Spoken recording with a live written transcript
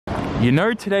You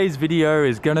know today's video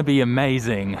is gonna be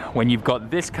amazing when you've got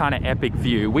this kind of epic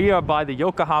view. We are by the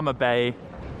Yokohama Bay,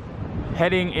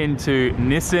 heading into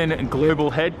Nissan Global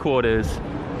Headquarters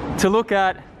to look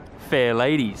at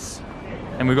Fairladies.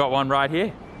 And we've got one right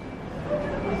here.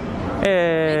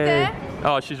 Hey.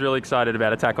 Oh, she's really excited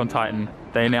about Attack on Titan.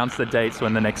 They announced the dates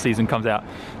when the next season comes out.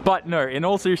 But no, in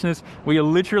all seriousness, we are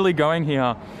literally going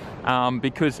here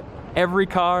because every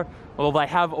car, well, they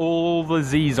have all the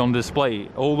Z's on display,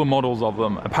 all the models of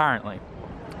them, apparently.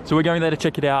 So we're going there to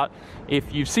check it out.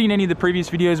 If you've seen any of the previous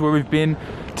videos where we've been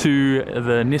to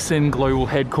the Nissan Global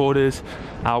Headquarters,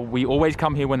 we always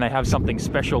come here when they have something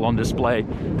special on display.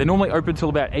 They're normally open till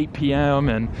about 8 p.m.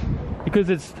 and because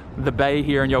it's the Bay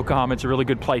here in Yokohama, it's a really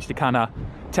good place to kind of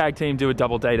tag team, do a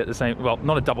double date at the same, well,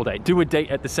 not a double date, do a date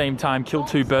at the same time, kill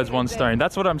two birds, one stone.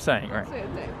 That's what I'm saying,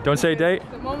 right? Don't say a date?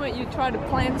 The moment you try to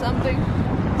plan something.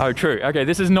 Oh, true. Okay,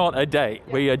 this is not a date.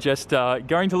 Yeah. We are just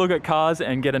going to look at cars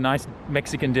and get a nice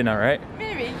Mexican dinner, right?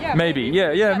 Maybe, yeah. Maybe,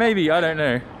 yeah, maybe. I don't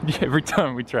know. Every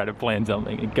time we try to plan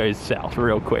something, it goes south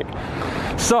real quick.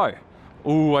 So,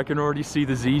 ooh, I can already see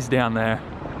the Z's down there.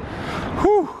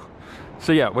 Whew.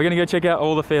 So yeah, we're gonna go check out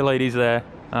all the Fairladies there.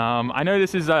 I know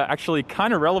this is actually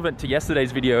kind of relevant to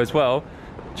yesterday's video as well,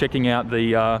 checking out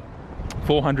the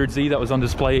 400Z that was on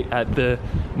display at the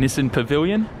Nissan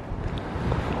Pavilion.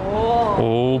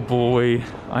 Oh boy,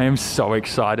 I am so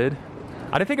excited.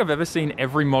 I don't think I've ever seen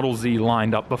every Model Z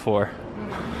lined up before.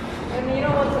 And you know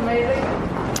what's amazing?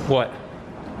 What?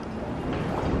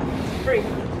 It's free.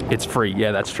 It's free,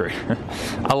 yeah, that's true.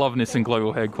 I love Nissan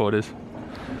Global Headquarters.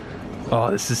 Oh,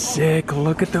 this is sick.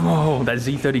 Look at them all. That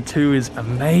Z32 is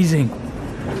amazing.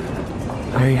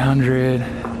 300.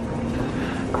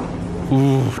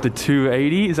 Ooh, the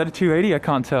 280. Is that a 280? I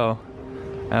can't tell.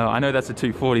 Oh, I know that's a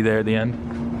 240 there at the end.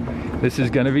 This is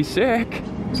gonna be sick.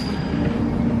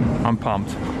 I'm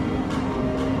pumped.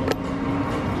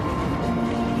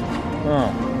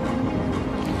 Oh.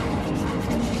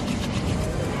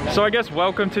 So I guess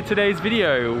welcome to today's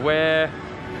video where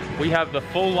we have the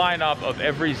full lineup of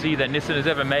every Z that Nissan has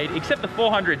ever made, except the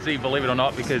 400Z, believe it or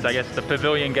not, because I guess the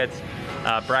Pavilion gets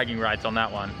bragging rights on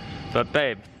that one. But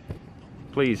babe,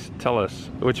 please tell us,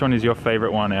 which one is your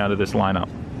favorite one out of this lineup?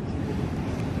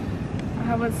 I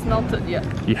haven't smelt it yet.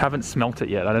 You haven't smelt it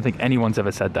yet? I don't think anyone's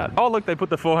ever said that. Oh look, they put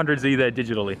the 400Z there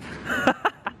digitally.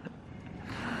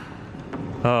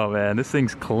 Oh man, this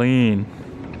thing's clean.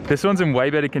 This one's in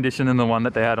way better condition than the one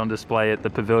that they had on display at the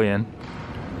Pavilion.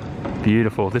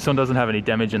 Beautiful. This one doesn't have any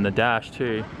damage in the dash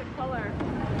too. I like the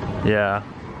color.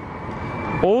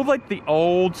 Yeah. All like the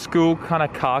old school kind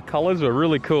of car colors were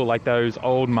really cool, like those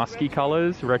old musky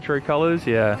colors, retro colors,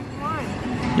 yeah. Like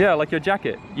mine. Yeah, like your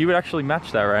jacket. You would actually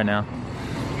match that right now.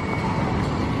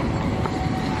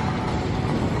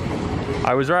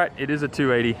 I was right, it is a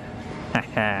 280.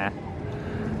 A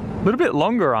little bit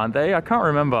longer, aren't they? I can't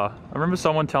remember. I remember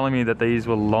someone telling me that these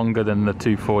were longer than the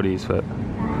 240s, but...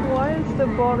 Why is the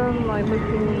bottom like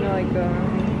looking like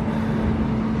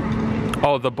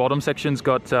Oh, the bottom section's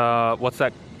got, what's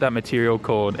that material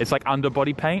called? It's like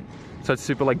underbody paint, so it's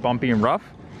super like bumpy and rough.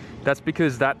 That's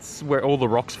because that's where all the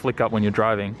rocks flick up when you're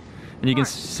driving. And you can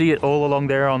see it all along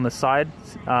there on the side.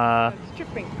 it's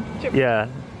chipping. Yeah,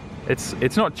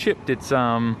 it's not chipped, it's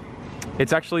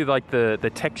actually like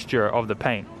the texture of the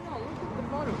paint. Oh, look at the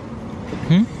bottom.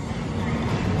 Hmm?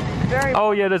 Very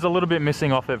oh yeah, there's a little bit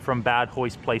missing off it from bad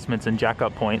hoist placements and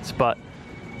jack-up points, but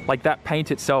like that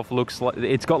paint itself looks like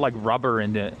it's got like rubber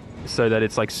in it so that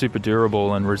it's like super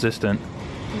durable and resistant.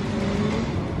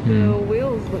 The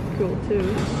wheels look cool too.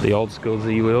 The old school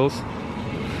Z wheels.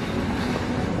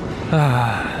 Look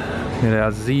at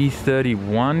our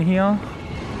Z31 here.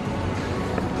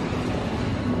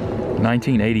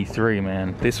 1983,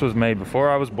 man. This was made before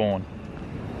I was born.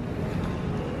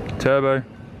 Turbo.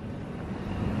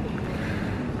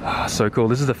 Ah, so cool.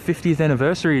 This is the 50th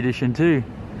anniversary edition too.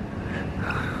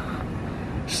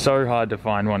 So hard to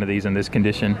find one of these in this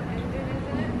condition.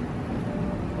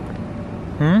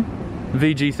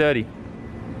 VG30.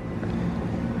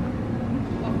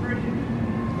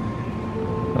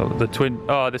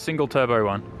 Oh, the single turbo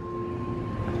one.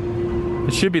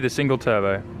 It should be the single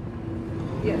turbo.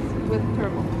 Yes, with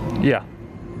turbo. Yeah.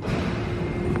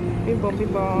 Beep bop,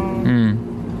 beep bop.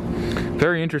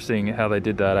 Very interesting how they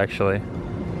did that actually.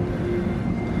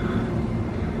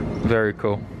 Very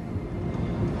cool.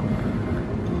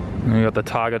 And we got the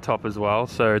Targa top as well,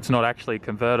 so it's not actually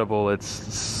convertible,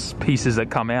 it's pieces that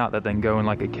come out that then go in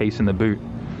like a case in the boot.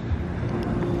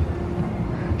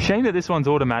 Shame that this one's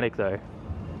automatic though.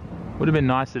 Would have been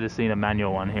nicer to see a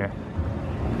manual one here.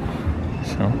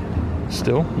 So,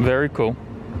 still very cool.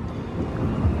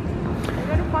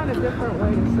 find a different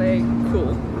way to say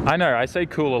cool. I know, I say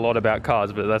cool a lot about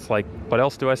cars, but that's like, what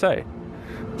else do I say?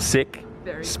 Sick,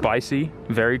 Very spicy,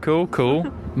 very cool, cool,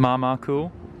 mama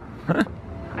cool.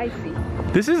 icy.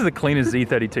 This is the cleanest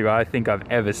Z32 I think I've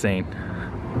ever seen.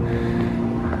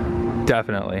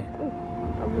 Definitely.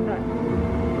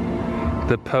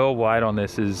 The pearl white on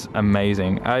this is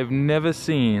amazing. I've never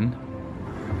seen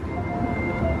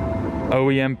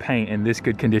OEM paint in this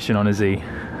good condition on a Z.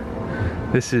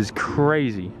 This is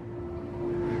crazy.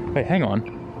 Wait, hang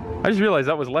on. I just realized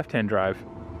that was left-hand drive.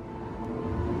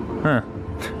 Huh.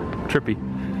 Trippy.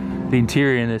 The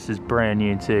interior in this is brand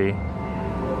new too.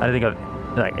 I don't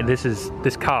think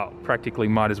this car practically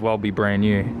might as well be brand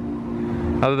new.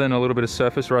 Other than a little bit of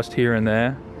surface rust here and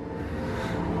there,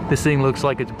 this thing looks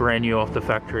like it's brand new off the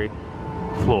factory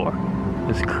floor.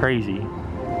 It's crazy.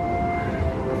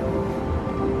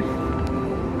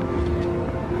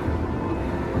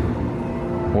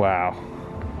 Wow.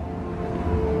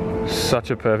 Such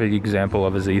a perfect example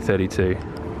of a Z32.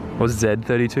 Or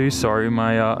Z32, sorry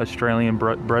my Australian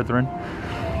brethren.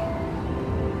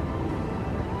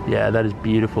 Yeah, that is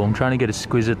beautiful. I'm trying to get a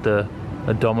squiz at the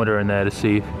odometer in there to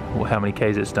see how many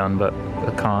Ks it's done, but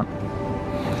I can't.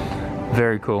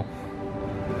 Very cool.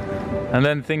 And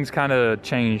then things kind of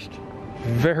changed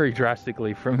very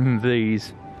drastically from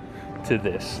these to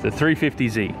this. The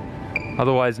 350Z,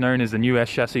 otherwise known as the new S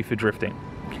chassis for drifting.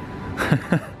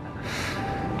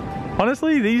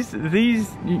 Honestly, these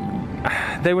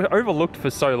they were overlooked for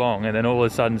so long, and then all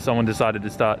of a sudden someone decided to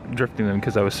start drifting them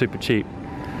because they were super cheap.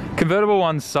 Convertible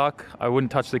ones suck. I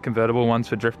wouldn't touch the convertible ones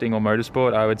for drifting or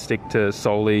motorsport. I would stick to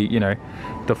solely, you know,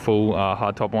 the full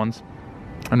hardtop ones.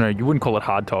 I know you wouldn't call it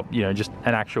hardtop, you know, just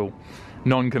an actual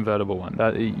non-convertible one.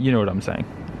 You know what I'm saying.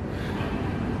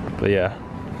 But yeah.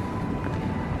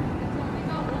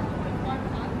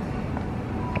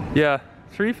 Yeah,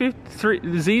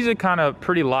 350, Z's are kind of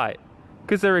pretty light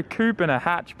because they're a coupe and a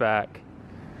hatchback.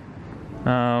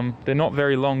 They're not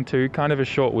very long too, kind of a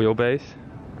short wheelbase.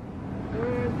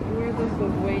 Where does the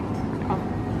weight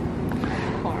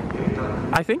come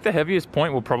from? I think the heaviest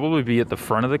point will probably be at the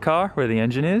front of the car where the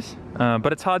engine is,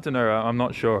 but it's hard to know, I'm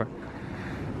not sure.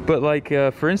 But like,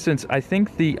 for instance, I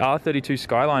think the R32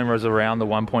 Skyline was around the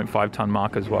 1.5 ton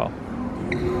mark as well.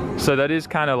 So that is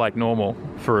kind of like normal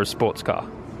for a sports car.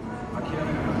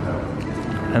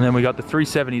 And then we got the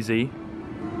 370Z,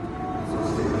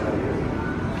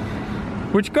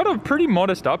 which got a pretty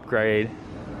modest upgrade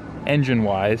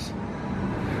engine-wise.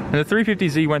 And the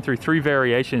 350Z went through 3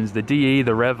 variations, the DE,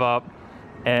 the Rev Up,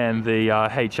 and the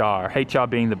HR. HR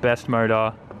being the best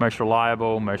motor, most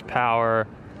reliable, most power,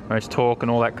 most torque,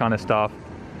 and all that kind of stuff.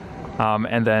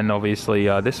 And then obviously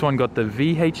this one got the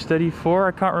VH34,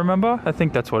 I can't remember. I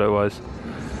think that's what it was.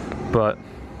 But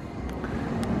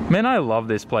man, I love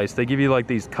this place. They give you like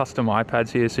these custom iPads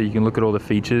here so you can look at all the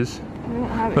features.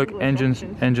 Look,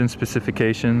 engine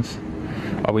specifications.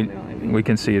 Oh, we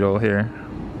can see it all here.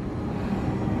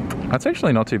 That's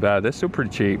actually not too bad. They're still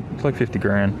pretty cheap. It's like 50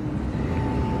 grand.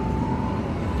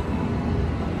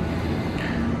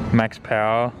 Max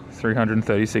power,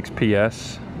 336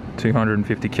 PS,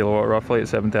 250 kilowatt roughly at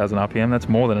 7,000 RPM. That's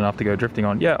more than enough to go drifting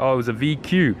on. Yeah, oh, it was a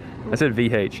VQ. I said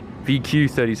VH.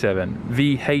 VQ37.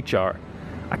 VHR.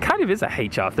 I kind of is a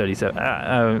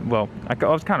HR37. Well, I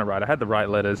was kind of right. I had the right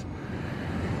letters.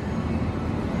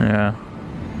 Yeah.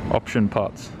 Option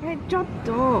pots.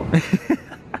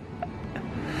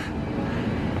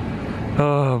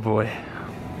 Oh boy.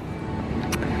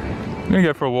 I'm gonna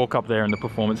go for a walk up there in the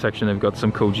performance section. They've got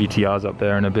some cool GTRs up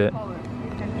there in a bit.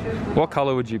 What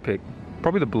color would you pick?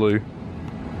 Probably the blue.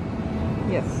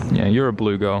 Yes. Yeah, you're a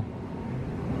blue girl.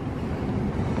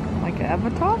 Like an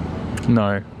Avatar?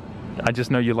 No. I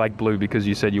just know you like blue because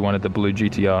you said you wanted the blue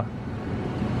GTR.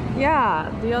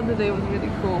 Yeah, the other day was really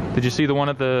cool. Did you see the one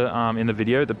at the in the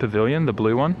video, the pavilion, the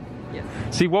blue one? Yes.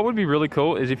 See, what would be really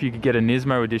cool is if you could get a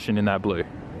Nismo edition in that blue.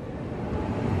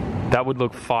 That would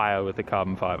look fire with the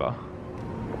carbon fiber.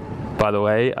 By the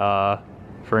way,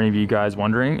 for any of you guys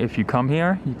wondering, if you come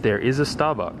here, there is a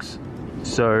Starbucks.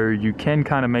 So you can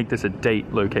kind of make this a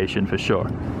date location for sure.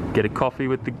 Get a coffee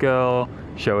with the girl,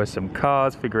 show her some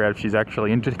cars, figure out if she's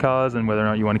actually into cars and whether or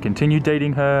not you want to continue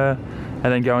dating her,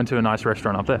 and then go into a nice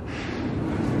restaurant up there.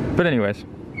 But anyways,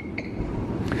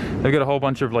 they've got a whole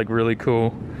bunch of like really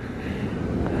cool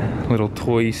little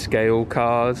toy scale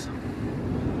cars.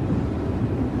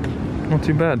 Not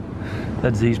too bad.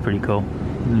 That Z's pretty cool.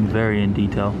 Very in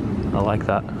detail. I like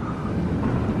that.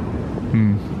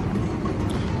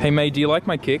 Hey May, do you like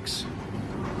my kicks?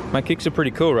 My kicks are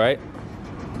pretty cool, right?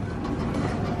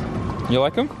 You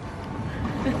like them?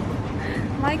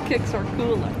 My kicks are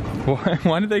cooler.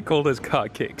 Why do they call this car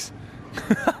Kicks?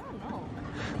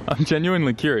 I'm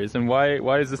genuinely curious, and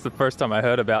why is this the first time I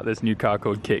heard about this new car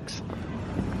called Kicks?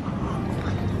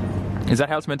 Is that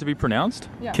how it's meant to be pronounced?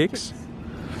 Yeah, Kicks?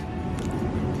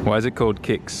 Why is it called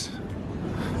Kicks?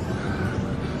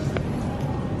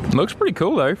 Looks pretty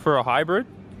cool though for a hybrid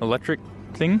electric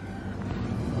thing.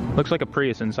 Looks like a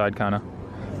Prius inside, kinda.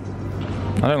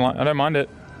 I don't mind it.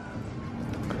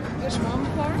 This mom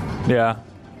car? Yeah,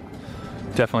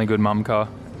 definitely good mum car.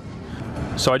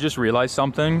 So I just realized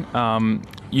something.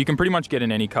 You can pretty much get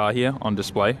in any car here on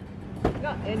display.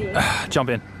 Not any. Jump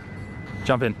in.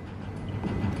 Jump in.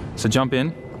 So jump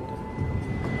in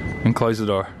and close the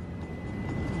door.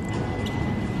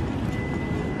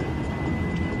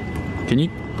 Can you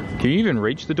even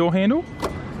reach the door handle?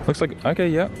 Looks like, okay,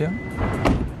 yeah.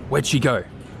 Where'd she go?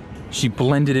 She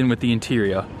blended in with the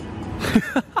interior.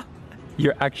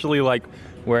 You're actually like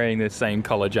wearing the same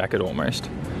color jacket almost.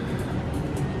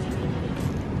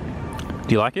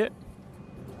 Do you like it?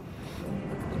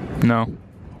 No?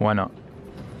 Why not?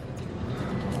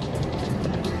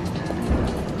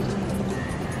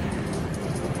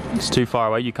 It's too far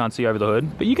away, you can't see over the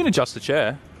hood, but you can adjust the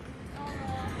chair.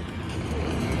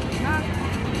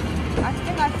 I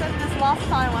think I said this last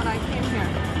time when I came here.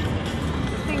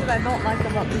 The things I don't like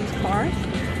about these cars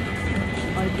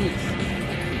are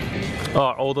these.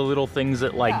 Oh, all the little things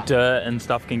that like dirt and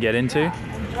stuff can get into? Yeah,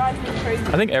 it drives me crazy.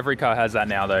 I think every car has that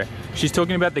now though. She's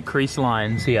talking about the crease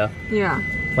lines here. Yeah.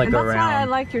 Like and that's around. why I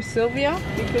like your Silvia,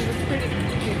 because it's pretty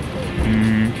beautiful.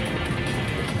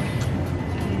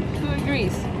 Who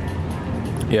agrees?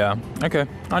 Yeah, okay,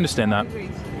 I understand that.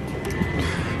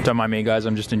 Don't mind me guys,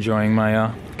 I'm just enjoying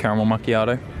my caramel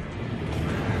macchiato.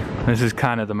 This is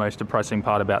kind of the most depressing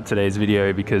part about today's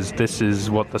video because this is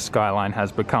what the Skyline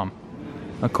has become,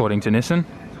 according to Nissan.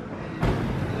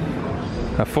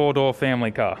 A 4-door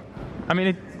family car. I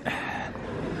mean,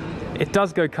 it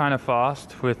does go kind of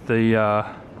fast with the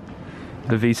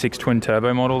V6 twin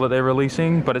turbo model that they're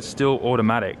releasing, but it's still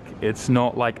automatic. It's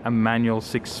not like a manual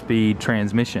 6-speed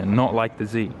transmission, not like the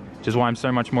Z, which is why I'm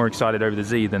so much more excited over the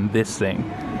Z than this thing.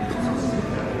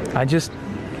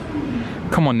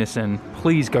 Come on Nissan,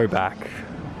 please go back.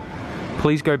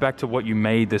 Please go back to what you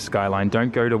made this Skyline.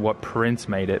 Don't go to what Prince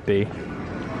made it be.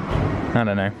 I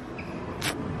don't know.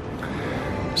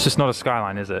 It's just not a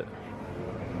Skyline, is it?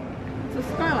 It's a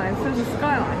Skyline, it says a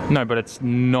Skyline. No, but it's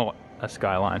not a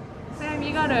Skyline. Sam,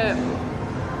 you gotta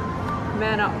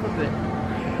man up a bit.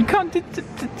 You can't... Stop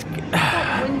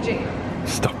whinging.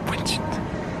 Stop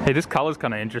whinging. Hey, this color's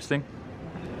kind of interesting.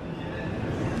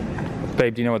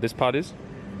 Babe, do you know what this part is?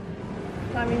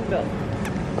 Timing belt.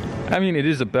 I mean, it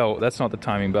is a belt. That's not the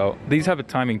timing belt. These have a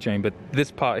timing chain, but this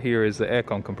part here is the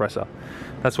aircon compressor.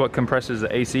 That's what compresses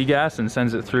the AC gas and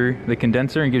sends it through the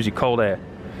condenser and gives you cold air.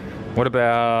 What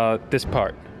about this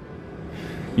part?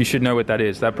 You should know what that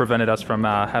is. That prevented us from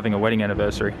having a wedding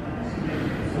anniversary.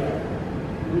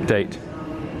 Date.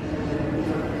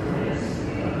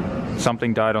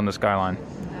 Something died on the Skyline.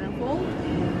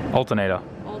 Alternator.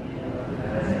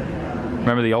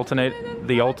 Remember the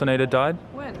alternator died?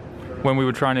 When? When we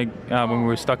were trying to, when we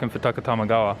were stuck in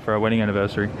Kanagawa for our wedding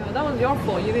anniversary. Yeah, that was your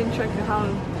fault. You didn't check how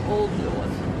old it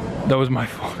was. That was my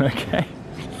fault, okay.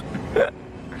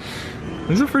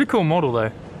 This is a pretty cool model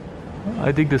though.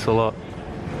 I dig this a lot.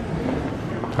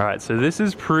 Alright, so this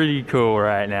is pretty cool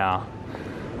right now.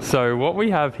 So what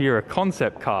we have here are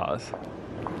concept cars.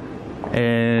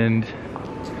 And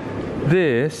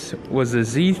this was a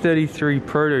Z33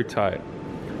 prototype.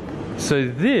 So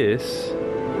this,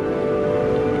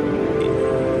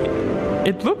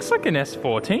 it looks like an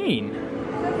S14.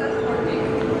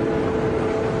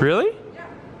 Really? Yeah.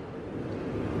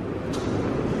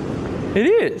 It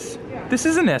is. Yeah. This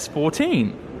is an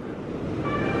S14.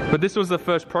 But this was the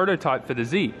first prototype for the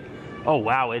Z. Oh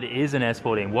wow, it is an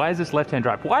S14. Why is this left-hand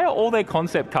drive? Why are all their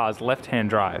concept cars left-hand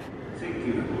drive?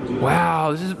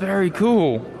 Wow, this is very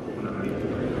cool.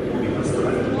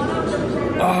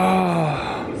 Oh.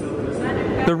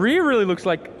 The rear really looks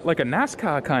like a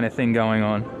NASCAR kind of thing going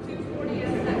on.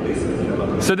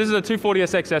 So this is a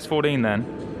 240SX S14 then.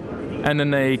 And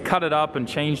then they cut it up and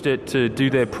changed it to do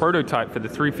their prototype for the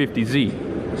 350Z.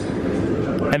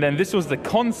 And then this was the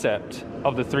concept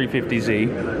of the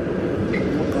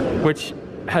 350Z, which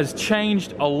has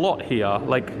changed a lot here.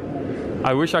 Like,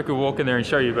 I wish I could walk in there and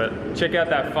show you, but check out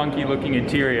that funky looking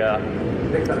interior.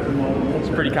 It's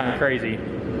pretty kind of crazy.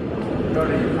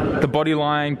 The body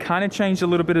line kind of changed a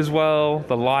little bit as well.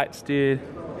 The lights did.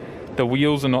 The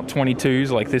wheels are not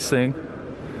 22s like this thing.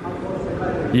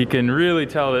 You can really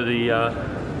tell that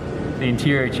the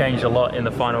interior changed a lot in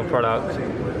the final product.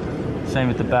 Same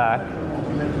with the back.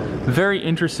 Very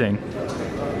interesting.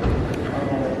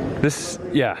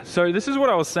 So this is what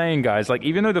I was saying, guys. Like,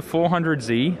 even though the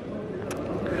 400Z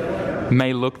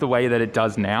may look the way that it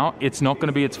does now, it's not going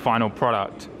to be its final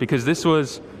product, because this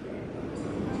was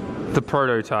the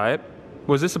prototype.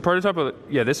 Was this a prototype?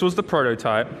 Yeah, this was the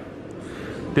prototype.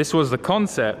 This was the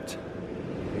concept.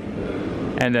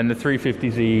 And then the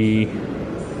 350Z,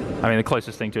 I mean, the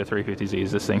closest thing to a 350Z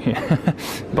is this thing here.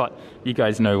 But you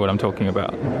guys know what I'm talking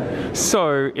about.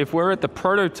 So if we're at the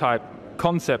prototype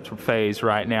concept phase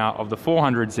right now of the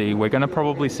 400Z, we're going to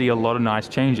probably see a lot of nice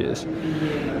changes.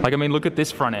 Like, I mean, look at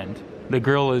this front end. The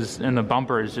grille and the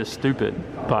bumper is just stupid,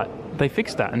 but they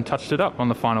fixed that and touched it up on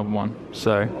the final one.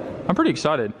 So I'm pretty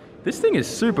excited. This thing is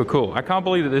super cool. I can't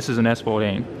believe that this is an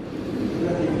S14.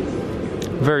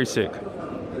 Very sick.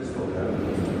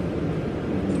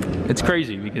 It's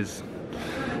crazy because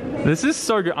this is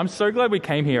so good. I'm so glad we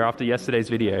came here after yesterday's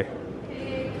video.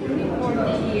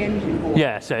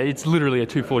 Yeah, so it's literally a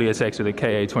 240SX with a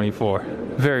KA24.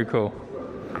 Very cool.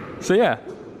 So yeah,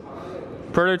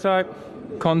 prototype,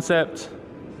 concept,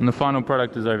 and the final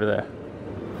product is over there.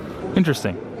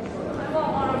 Interesting.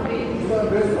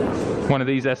 One of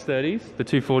these S30s, the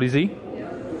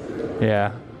 240Z.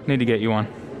 Yeah, need to get you one.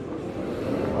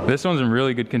 This one's in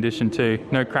really good condition too.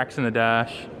 No cracks in the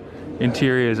dash.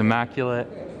 Interior is immaculate.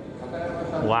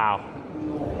 Wow.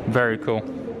 Very cool.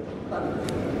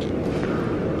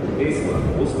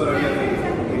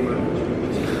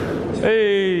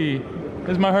 Hey,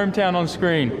 there's my hometown on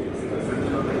screen.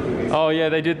 Oh yeah,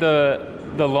 they did the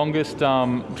longest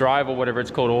drive or whatever it's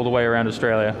called all the way around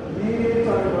Australia.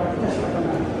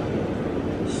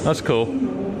 That's cool.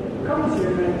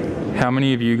 How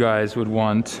many of you guys would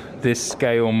want this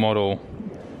scale model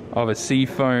of a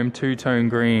Seafoam two-tone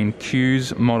green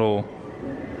Q's model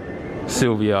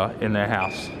Silvia in their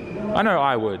house? I know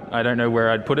I would. I don't know where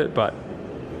I'd put it, but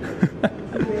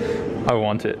I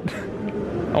want it.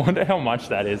 I wonder how much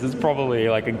that is. It's probably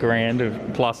like $1,000 or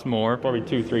plus more, probably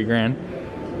 $2-3 grand.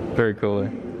 Very cool.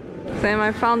 Sam,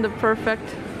 I found the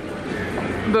perfect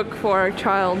book for our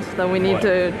child that we need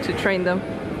to train them.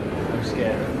 I'm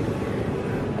scared.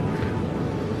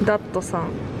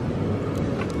 Datto-san.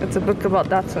 It's a book about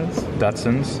Datsuns.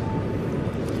 Datsuns?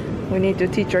 We need to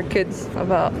teach our kids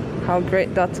about how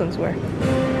great Datsuns were.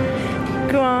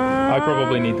 I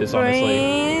probably need this,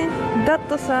 honestly. ダッ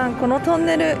トさん、このトン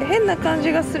ネル変な感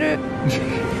じがする。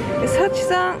サチ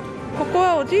さん、ここ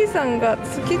はおじいさんが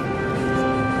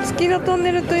月のトン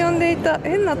ネルと呼んでいた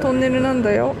変なトンネルなん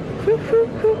だよ。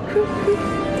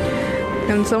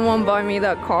Can someone buy me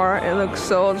that car? It looks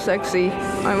so sexy.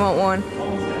 I want one.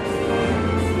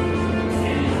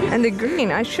 And the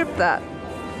green, I shipped that.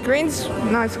 Green's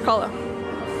nice color.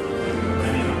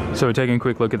 So we're taking a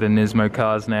quick look at the Nismo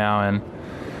cars now, and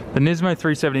the Nismo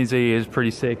 370Z is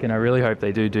pretty sick, and I really hope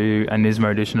they do a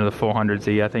Nismo edition of the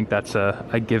 400Z. I think that's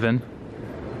a given.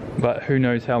 But who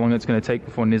knows how long it's going to take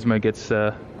before Nismo gets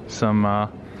some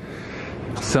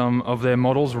of their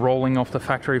models rolling off the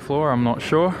factory floor. I'm not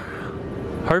sure.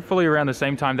 Hopefully around the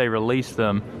same time they release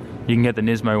them, you can get the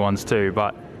Nismo ones too.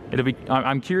 But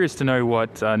I'm curious to know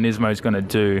what Nismo's going to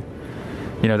do.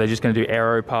 You know, they're just going to do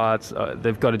aero parts.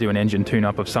 They've got to do an engine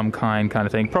tune-up of some kind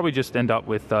of thing. Probably just end up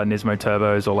with Nismo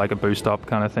turbos or like a boost-up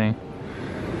kind of thing.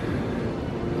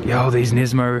 Yo, these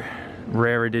Nismo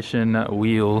rare edition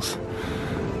wheels.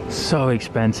 So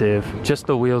expensive. Just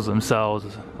the wheels themselves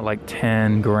are like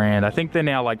 10 grand. I think they're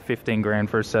now like 15 grand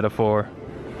for a set of 4.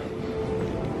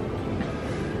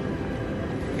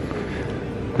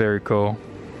 Very cool.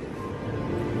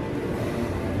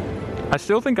 I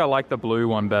still think I like the blue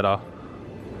one better.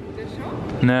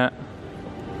 Nah.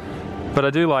 But I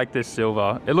do like this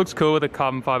silver. It looks cool with the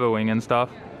carbon fiber wing and stuff.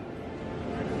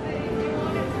 I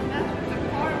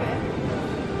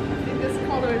think this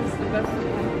color is the best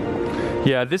one.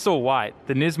 Yeah, this or white.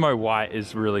 The Nismo white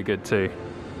is really good too.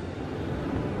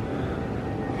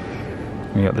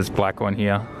 We got this black one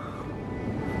here.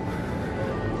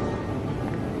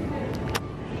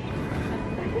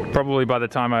 Probably by the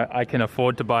time I can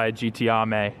afford to buy a GTR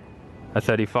May, a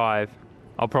 35,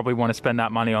 I'll probably want to spend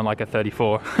that money on like a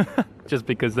 34. Just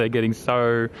because they're getting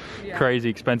so crazy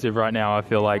expensive right now. I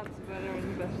feel like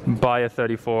buy a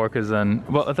 34 because then,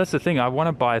 well, that's the thing. I want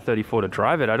to buy a 34 to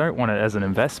drive it. I don't want it as an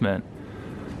investment.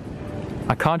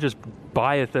 I can't just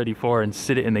buy a 34 and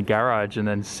sit it in the garage and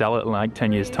then sell it in like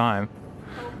 10 years time.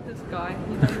 This guy,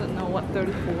 he doesn't know what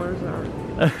 34s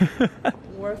are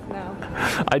worth now.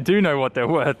 I do know what they're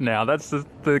worth now. That's the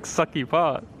sucky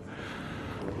part.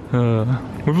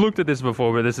 We've looked at this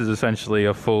before, but this is essentially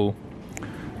a full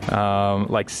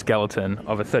like skeleton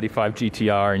of a 35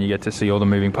 GTR, and you get to see all the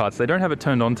moving parts. They don't have it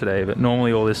turned on today, but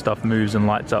normally all this stuff moves and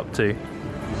lights up too,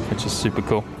 which is super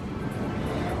cool.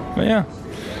 But yeah,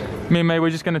 me and May, we're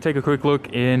just going to take a quick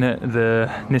look in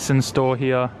the Nissan store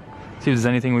here, see if there's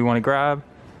anything we want to grab,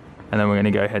 and then we're going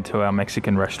to go head to our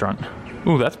Mexican restaurant.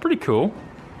 Ooh, that's pretty cool.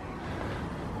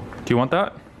 Do you want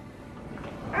that?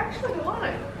 I actually want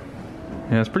it.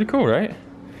 Yeah, it's pretty cool, right?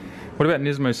 What about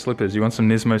Nismo slippers? You want some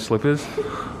Nismo slippers?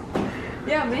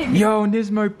 Yeah, maybe. Yo,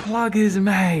 Nismo pluggers,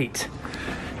 mate!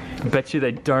 I bet you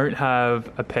they don't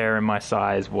have a pair in my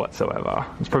size whatsoever.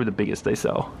 It's probably the biggest they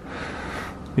sell.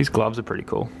 These gloves are pretty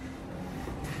cool.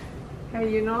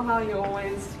 Hey, you know how you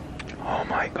always... Oh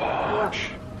my gosh.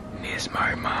 What?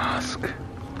 Nismo mask.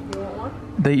 You want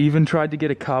one? They even tried to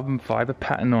get a carbon fiber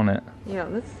pattern on it. Yeah,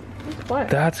 that's fine.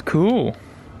 That's cool.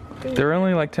 They're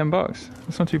only like 10 bucks.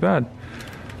 That's not too bad.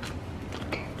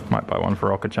 Might buy one for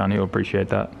Roka-chan, he'll appreciate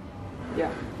that.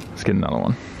 Yeah. Let's get another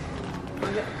one.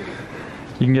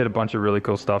 You can get a bunch of really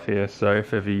cool stuff here, so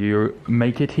if ever you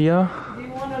make it here,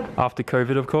 after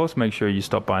COVID of course, make sure you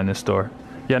stop by in this store.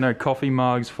 Yeah, no, coffee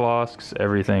mugs, flasks,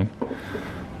 everything.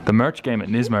 The merch game at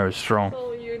Nismo is strong.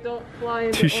 So you don't fly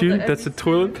into Tissue, all the that's a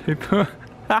toilet paper.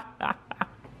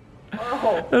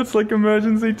 Oh. That's like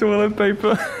emergency toilet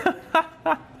paper.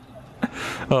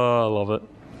 Oh, I love it.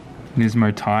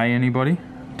 Nismo tie, anybody?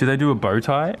 Do they do a bow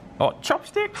tie? Oh,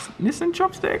 chopsticks! Nissan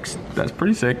chopsticks! That's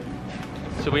pretty sick.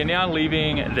 So we're now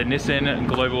leaving the Nissan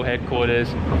global headquarters.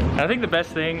 And I think the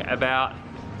best thing about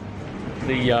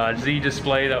the Z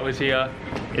display that was here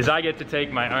is I get to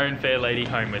take my own Fairlady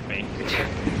home with me.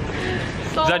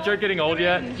 So Is that joke getting old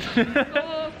yet?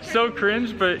 So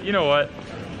cringe, but you know what?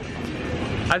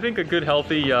 I think a good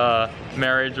healthy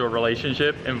marriage or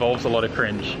relationship involves a lot of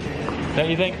cringe. Don't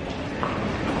you think?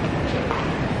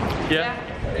 Yeah?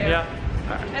 Yeah.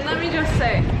 And let me just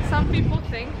say, some people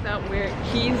think that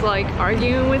he's like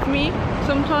arguing with me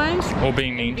sometimes. Or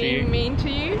being mean to you. Being mean to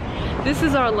you. This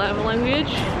is our love language.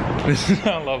 This is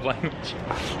our love language.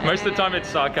 Most of the time it's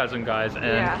sarcasm, guys. And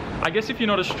yeah. I guess if you're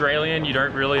not Australian, you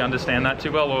don't really understand that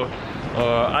too well. Or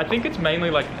I think it's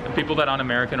mainly like people that aren't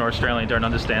American or Australian don't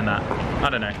understand that. I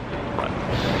don't know. But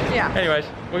yeah. Anyways,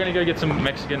 we're gonna go get some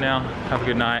Mexican now. Have a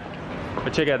good night.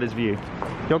 But check out this view.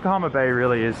 Yokohama Bay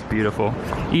really is beautiful,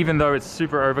 even though it's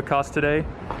super overcast today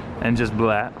and just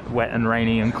wet and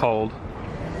rainy and cold.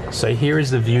 So here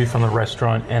is the view from the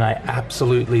restaurant, and I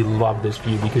absolutely love this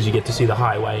view because you get to see the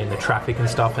highway and the traffic and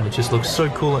stuff, and it just looks so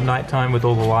cool at nighttime with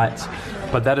all the lights.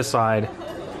 But that aside,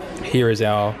 here is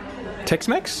our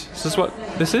Tex-Mex. Is this what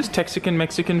this is? Texican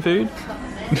Mexican food?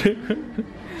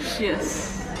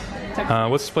 Yes.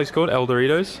 What's this place called? El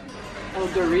Doritos? El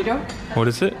Dorito? What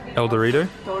is it? El Dorito?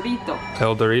 Dorito.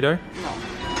 El Dorito? No.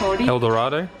 Dorito. El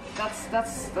Dorado?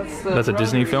 That's a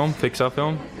Disney film? Pixar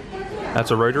film?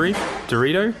 That's a rotary?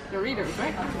 Dorito? Doritos,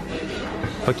 right?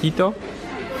 Paquito?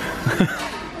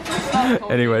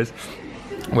 Anyways,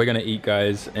 we're gonna eat,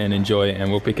 guys, and enjoy, and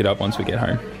we'll pick it up once we get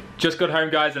home. Just got home,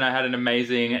 guys, and I had an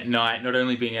amazing night, not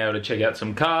only being able to check out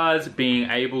some cars, being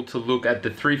able to look at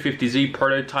the 350Z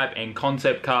prototype and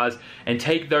concept cars and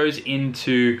take those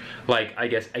into, like, I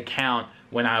guess, account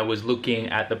when I was looking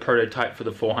at the prototype for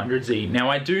the 400Z. Now,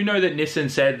 I do know that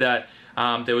Nissan said that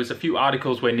there was a few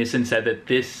articles where Nissan said that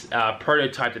this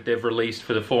prototype that they've released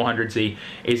for the 400Z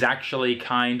is actually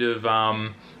kind of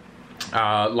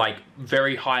like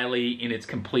very highly in its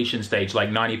completion stage, like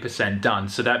 90% done.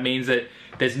 So that means that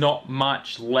there's not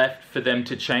much left for them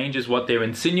to change is what they're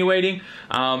insinuating.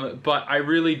 But I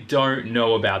really don't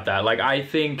know about that. Like, I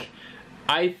think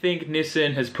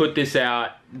Nissan has put this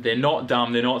out. They're not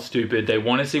dumb, they're not stupid. They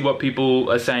want to see what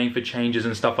people are saying for changes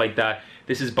and stuff like that.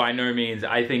 This is by no means,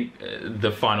 I think,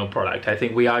 the final product. I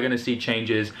think we are going to see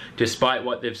changes despite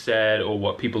what they've said or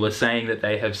what people are saying that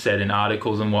they have said in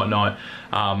articles and whatnot.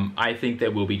 I think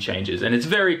there will be changes. And it's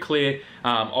very clear.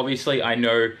 Obviously, I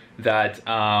know that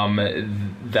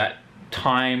that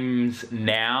times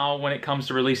now when it comes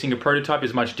to releasing a prototype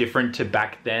is much different to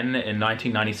back then in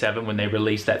 1997 when they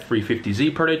released that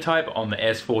 350Z prototype on the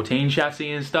S14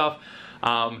 chassis and stuff.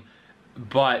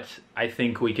 But I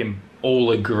think we can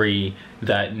all agree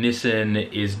that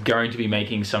Nissan is going to be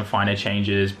making some finer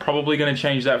changes, probably going to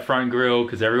change that front grille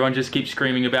because everyone just keeps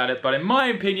screaming about it. But in my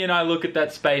opinion, I look at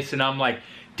that space and I'm like,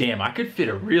 damn, I could fit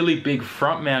a really big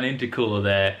front mount intercooler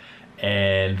there,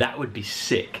 and that would be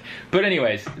sick. But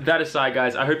anyways, that aside,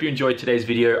 guys, I hope you enjoyed today's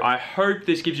video. I hope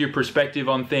this gives you a perspective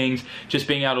on things, just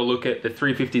being able to look at the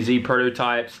 350Z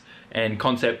prototypes, and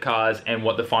concept cars and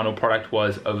what the final product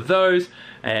was of those,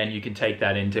 and you can take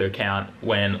that into account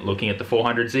when looking at the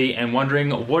 400Z and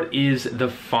wondering what is the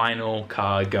final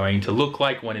car going to look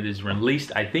like when it is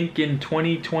released. I think in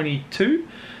 2022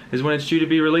 is when it's due to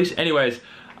be released. Anyways,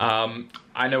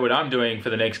 I know what I'm doing for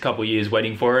the next couple years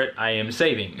waiting for it. I am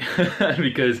saving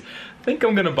because I think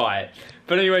I'm gonna buy it.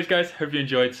 But anyways guys, hope you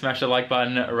enjoyed. Smash the like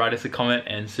button, write us a comment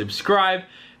and subscribe,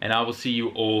 and I will see you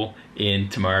all in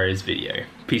tomorrow's video.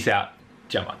 Peace out.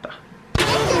 Jamata.